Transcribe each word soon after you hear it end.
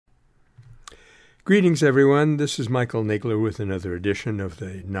Greetings, everyone. This is Michael Nagler with another edition of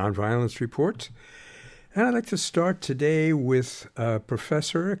the Nonviolence Report. And I'd like to start today with a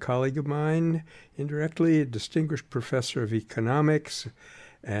professor, a colleague of mine, indirectly a distinguished professor of economics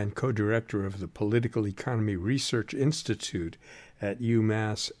and co-director of the Political Economy Research Institute at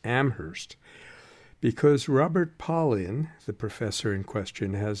UMass Amherst. Because Robert Pollin, the professor in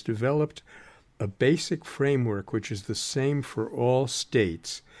question, has developed a basic framework which is the same for all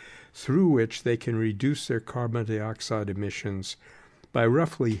states, through which they can reduce their carbon dioxide emissions by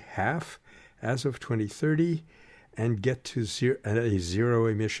roughly half as of 2030 and get to a zero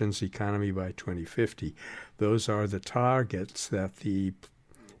emissions economy by 2050. Those are the targets that the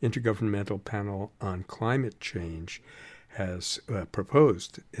Intergovernmental Panel on Climate Change has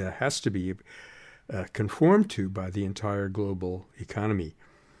proposed. It has to be conformed to by the entire global economy.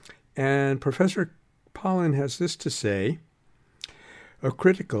 And Professor Pollin has this to say: a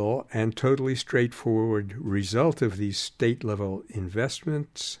critical and totally straightforward result of these state-level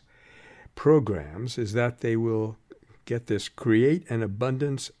investments programs is that they will, get this, create an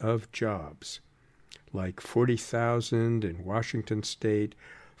abundance of jobs, like 40,000 in Washington State,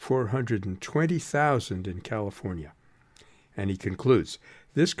 420,000 in California. And he concludes,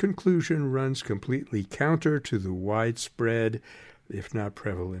 this conclusion runs completely counter to the widespread, if not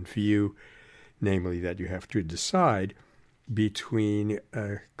prevalent view, namely that you have to decide between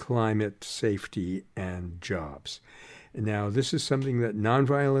climate safety and jobs. Now, this is something that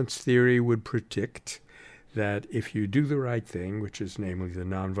nonviolence theory would predict, that if you do the right thing, which is namely the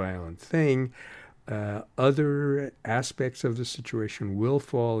nonviolent thing, other aspects of the situation will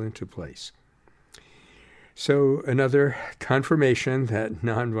fall into place. So another confirmation that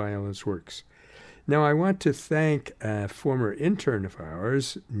nonviolence works. Now, I want to thank a former intern of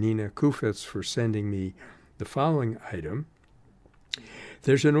ours, Nina Kufitz, for sending me the following item.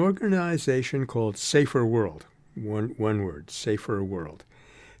 There's an organization called Safer World, one word, Safer World.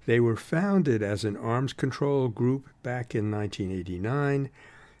 They were founded as an arms control group back in 1989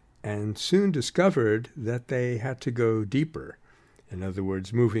 and soon discovered that they had to go deeper. In other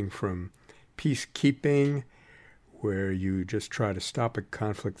words, moving from peacekeeping, where you just try to stop a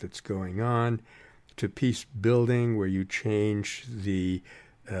conflict that's going on, to peace building, where you change the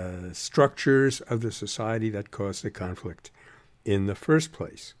structures of the society that caused the conflict in the first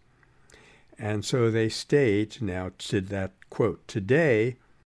place. And so they state, now to that quote, today,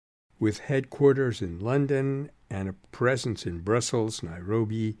 with headquarters in London and a presence in Brussels,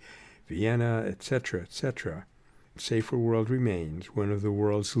 Nairobi, Vienna, etc., Safer World remains one of the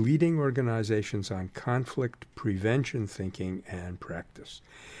world's leading organizations on conflict prevention thinking and practice.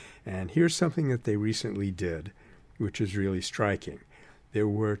 And here's something that they recently did, which is really striking. There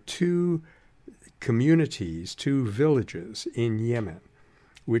were two communities, two villages in Yemen,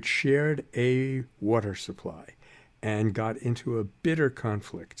 which shared a water supply and got into a bitter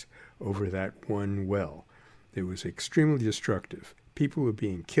conflict over that one well. It was extremely destructive. People were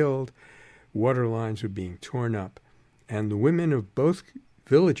being killed, water lines were being torn up, and the women of both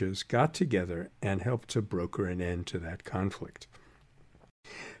villages got together and helped to broker an end to that conflict.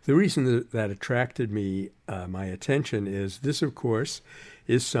 The reason that attracted me, my attention, is this, of course,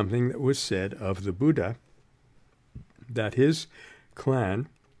 is something that was said of the Buddha, that his clan,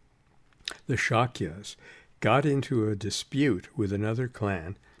 the Shakyas, got into a dispute with another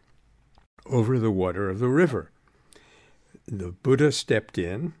clan over the water of the river. The Buddha stepped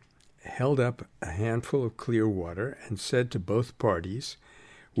in, held up a handful of clear water, and said to both parties,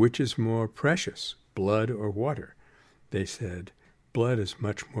 which is more precious, blood or water? They said, blood is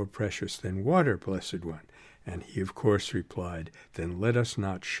much more precious than water, Blessed One. And he, of course, replied, then let us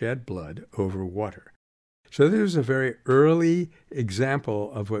not shed blood over water. So there's a very early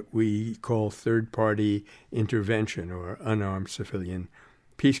example of what we call third-party intervention or unarmed civilian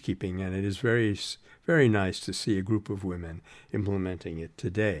peacekeeping, and it is very, very nice to see a group of women implementing it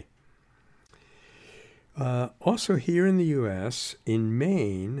today. Also here in the U.S., in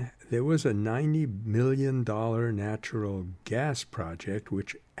Maine, there was a $90 million natural gas project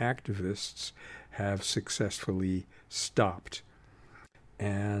which activists have successfully stopped.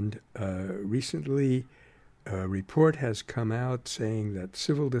 And recently, a report has come out saying that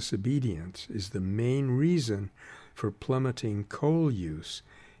civil disobedience is the main reason for plummeting coal use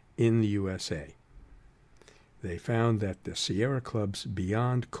in the USA. They found that the Sierra Club's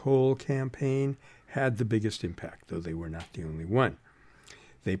Beyond Coal campaign had the biggest impact, though they were not the only one.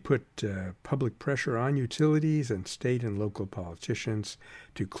 They put public pressure on utilities and state and local politicians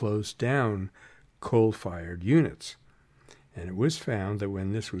to close down coal-fired units. And it was found that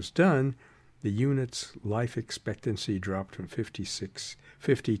when this was done, the unit's life expectancy dropped from 50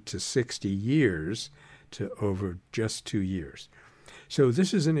 to 60 years to over just 2 years. So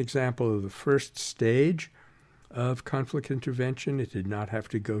this is an example of the first stage of conflict intervention. It did not have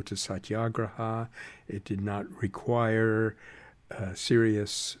to go to satyagraha. It did not require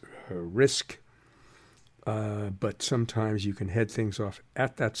serious risk. But sometimes you can head things off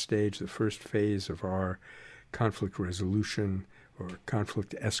at that stage, the first phase of our conflict resolution or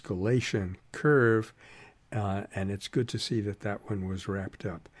conflict escalation curve, and it's good to see that that one was wrapped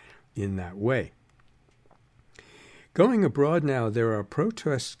up in that way. Going abroad now, there are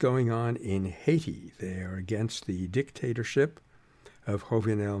protests going on in Haiti. They are against the dictatorship of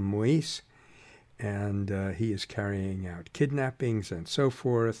Jovenel Moïse, and he is carrying out kidnappings and so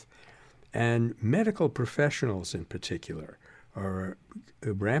forth. And medical professionals in particular are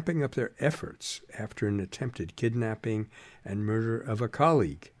ramping up their efforts after an attempted kidnapping and murder of a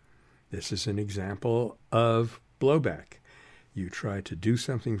colleague. This is an example of blowback. You try to do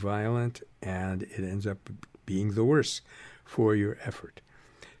something violent, and it ends up being the worse for your effort.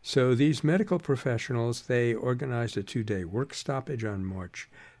 So these medical professionals, they organized a 2-day work stoppage on March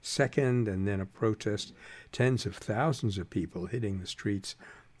 2nd, and then a protest, tens of thousands of people hitting the streets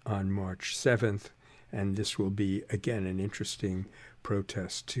on March 7th, and this will be, again, an interesting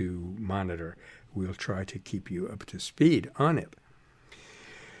protest to monitor. We'll try to keep you up to speed on it.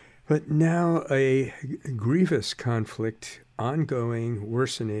 But now a grievous conflict, ongoing,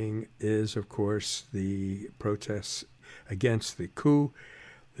 worsening, is, of course, the protests against the coup,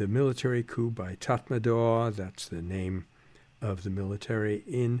 the military coup by Tatmadaw. That's the name of the military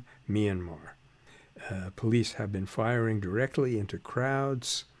in Myanmar. Police have been firing directly into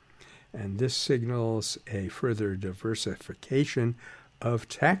crowds, and this signals a further diversification of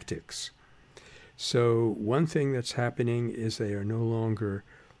tactics. So one thing that's happening is they are no longer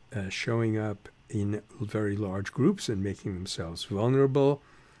showing up in very large groups and making themselves vulnerable.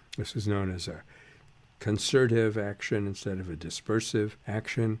 This is known as a concerted action instead of a dispersive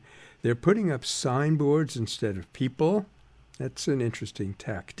action. They're putting up signboards instead of people. That's an interesting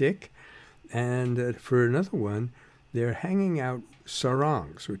tactic. And for another one, they're hanging out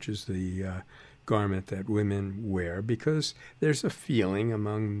sarongs, which is the garment that women wear, because there's a feeling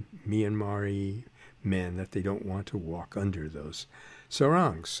among Myanmari men that they don't want to walk under those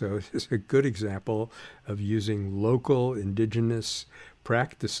sarongs. So it's a good example of using local indigenous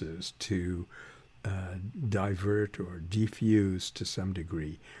practices to divert or defuse to some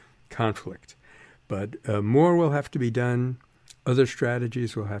degree conflict. But more will have to be done. Other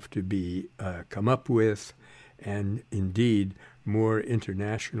strategies will have to be come up with, and indeed more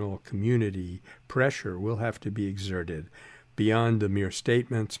international community pressure will have to be exerted beyond the mere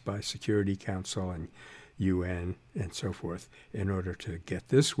statements by Security Council and UN and so forth in order to get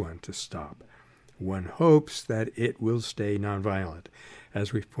this one to stop. One hopes that it will stay nonviolent.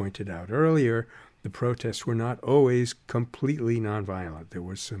 As we've pointed out earlier, the protests were not always completely nonviolent. There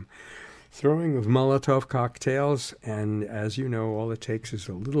was some throwing of Molotov cocktails, and as you know, all it takes is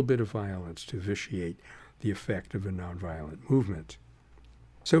a little bit of violence to vitiate the effect of a nonviolent movement.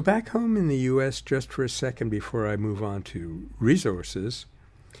 So back home in the U.S., just for a second before I move on to resources,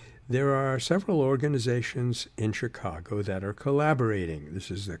 there are several organizations in Chicago that are collaborating.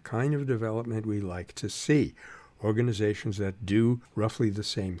 This is the kind of development we like to see. Organizations that do roughly the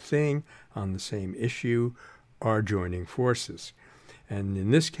same thing on the same issue are joining forces. And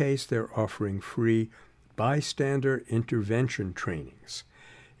in this case, they're offering free bystander intervention trainings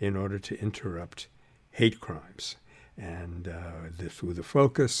in order to interrupt hate crimes. And this with a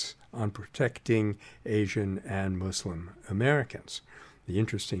focus on protecting Asian and Muslim Americans. The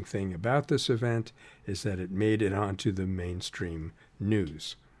interesting thing about this event is that it made it onto the mainstream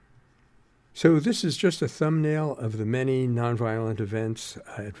news. So this is just a thumbnail of the many nonviolent events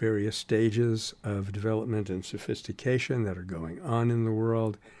at various stages of development and sophistication that are going on in the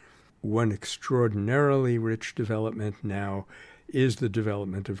world. One extraordinarily rich development now is the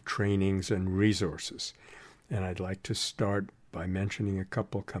development of trainings and resources. And I'd like to start by mentioning a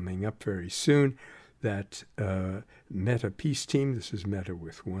couple coming up very soon. That Meta Peace Team, this is Meta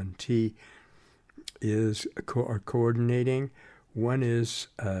with one T, are coordinating. One is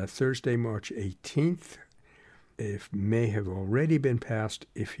Thursday, March 18th. It may have already been passed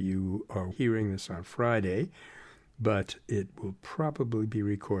if you are hearing this on Friday, but it will probably be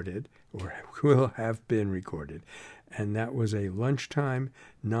recorded or will have been recorded. And that was a lunchtime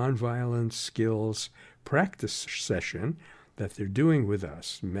nonviolence skills practice session that they're doing with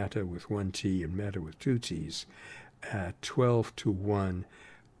us, Meta with one T and Meta with two T's, at 12 to 1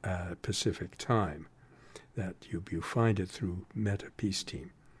 Pacific time. That you find it through Meta Peace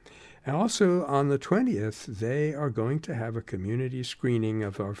Team. And also on the 20th, they are going to have a community screening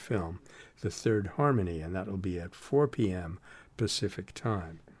of our film, The Third Harmony, and that will be at 4 p.m. Pacific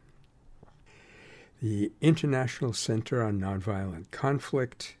Time. The International Center on Nonviolent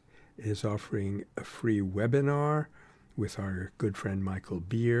Conflict is offering a free webinar with our good friend Michael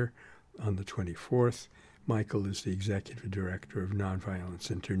Beer on the 24th. Michael is the executive director of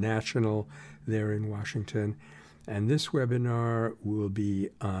Nonviolence International there in Washington. And this webinar will be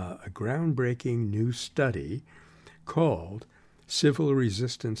a groundbreaking new study called Civil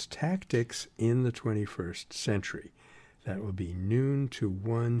Resistance Tactics in the 21st Century. That will be noon to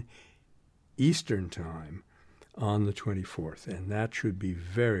 1 Eastern Time on the 24th, and that should be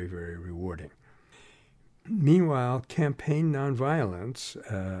very, very rewarding. Meanwhile, Campaign Nonviolence,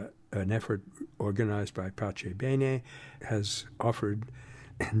 an effort organized by Pace Bene, has offered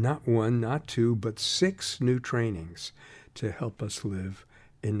not one, not two, but 6 new trainings to help us live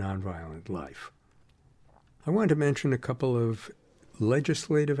a nonviolent life. I want to mention a couple of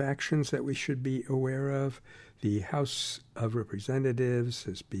legislative actions that we should be aware of. The House of Representatives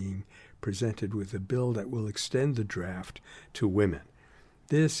is being presented with a bill that will extend the draft to women.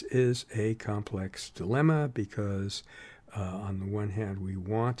 This is a complex dilemma because, on the one hand, we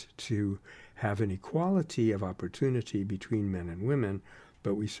want to have an equality of opportunity between men and women,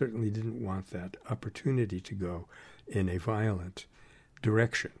 but we certainly didn't want that opportunity to go in a violent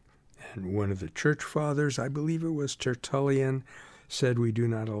direction. And one of the church fathers, I believe it was Tertullian, said we do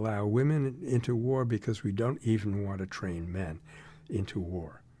not allow women into war because we don't even want to train men into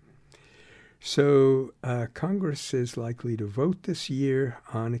war. So Congress is likely to vote this year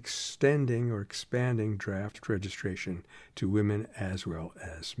on extending or expanding draft registration to women as well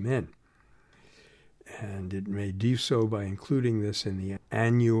as men. And it may do so by including this in the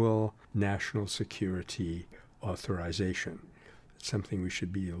annual National Security Authorization. It's something we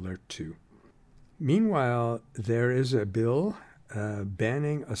should be alert to. Meanwhile, there is a bill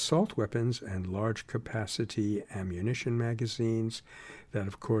banning assault weapons and large-capacity ammunition magazines. That,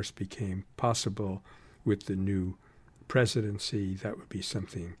 of course, became possible with the new presidency. That would be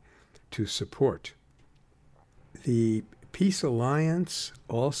something to support. The Peace Alliance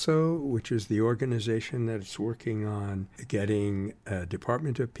also, which is the organization that is working on getting a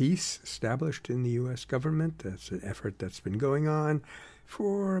Department of Peace established in the U.S. government. That's an effort that's been going on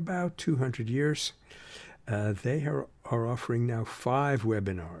for about 200 years. They are offering now 5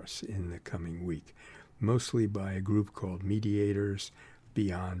 webinars in the coming week, mostly by a group called Mediators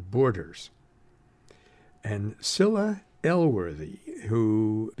Beyond Borders. And Scylla Elworthy,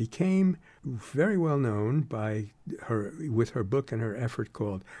 who became very well known with her book and her effort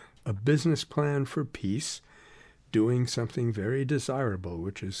called A Business Plan for Peace, doing something very desirable,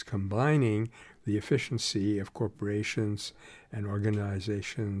 which is combining the efficiency of corporations and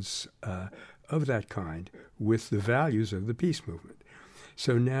organizations of that kind with the values of the peace movement.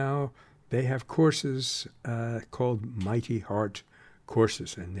 So now they have courses called Mighty Heart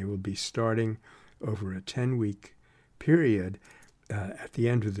courses, and they will be starting over a 10-week period at the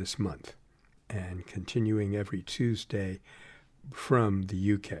end of this month and continuing every Tuesday from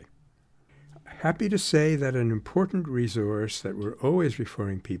the UK. Happy to say that an important resource that we're always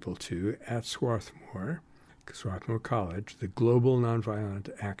referring people to at Swarthmore College, the Global Nonviolent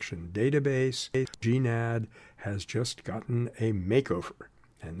Action Database, GNAD, has just gotten a makeover.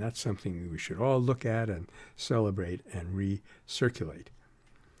 And that's something we should all look at and celebrate and recirculate.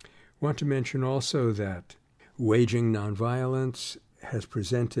 Want to mention also that Waging Nonviolence has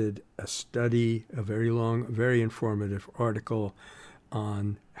presented a study, a very long, very informative article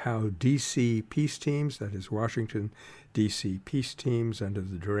on how D.C. peace teams, that is Washington, D.C. peace teams under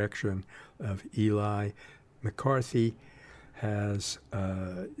the direction of Eli McCarthy, has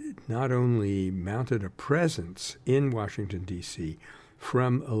not only mounted a presence in Washington, D.C.,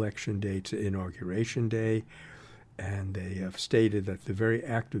 from Election Day to Inauguration Day, and they have stated that the very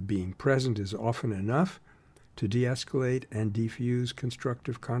act of being present is often enough to de-escalate and defuse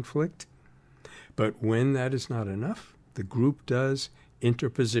constructive conflict. But when that is not enough, the group does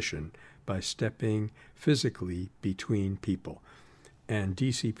interposition by stepping physically between people. And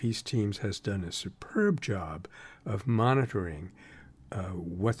DC Peace Teams has done a superb job of monitoring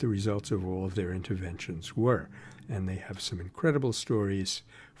what the results of all of their interventions were. And they have some incredible stories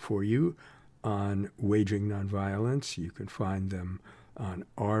for you on Waging Nonviolence. You can find them on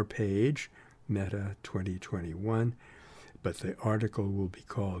our page, Meta 2021. But the article will be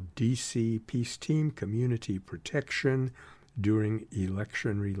called DC Peace Team Community Protection During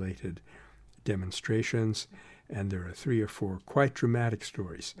Election-Related Demonstrations. And there are 3 or 4 quite dramatic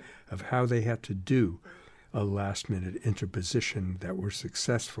stories of how they had to do a last-minute interposition that were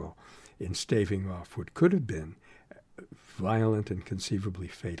successful in staving off what could have been violent and conceivably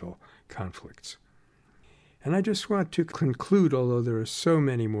fatal conflicts. And I just want to conclude, although there are so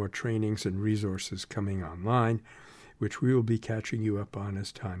many more trainings and resources coming online, which we will be catching you up on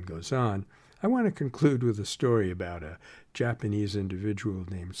as time goes on, I want to conclude with a story about a Japanese individual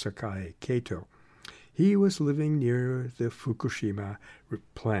named Sakae Kato. He was living near the Fukushima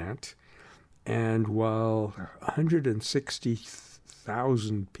plant, and while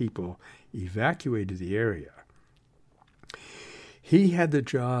 160,000 people evacuated the area, he had the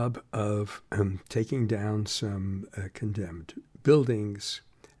job of taking down some condemned buildings,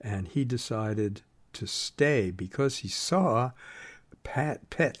 and he decided to stay because he saw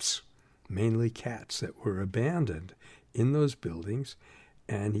pets, mainly cats, that were abandoned in those buildings.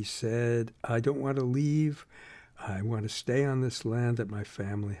 And he said, I don't want to leave. I want to stay on this land that my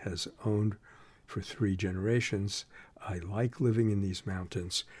family has owned for 3 generations. I like living in these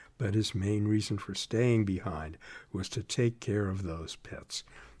mountains, but his main reason for staying behind was to take care of those pets.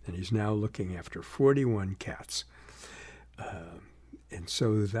 And he's now looking after 41 cats. And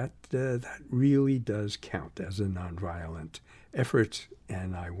so that really does count as a nonviolent effort,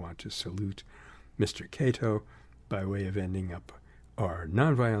 and I want to salute Mr. Kato by way of ending up our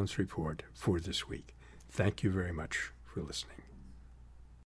Nonviolence Report for this week. Thank you very much for listening.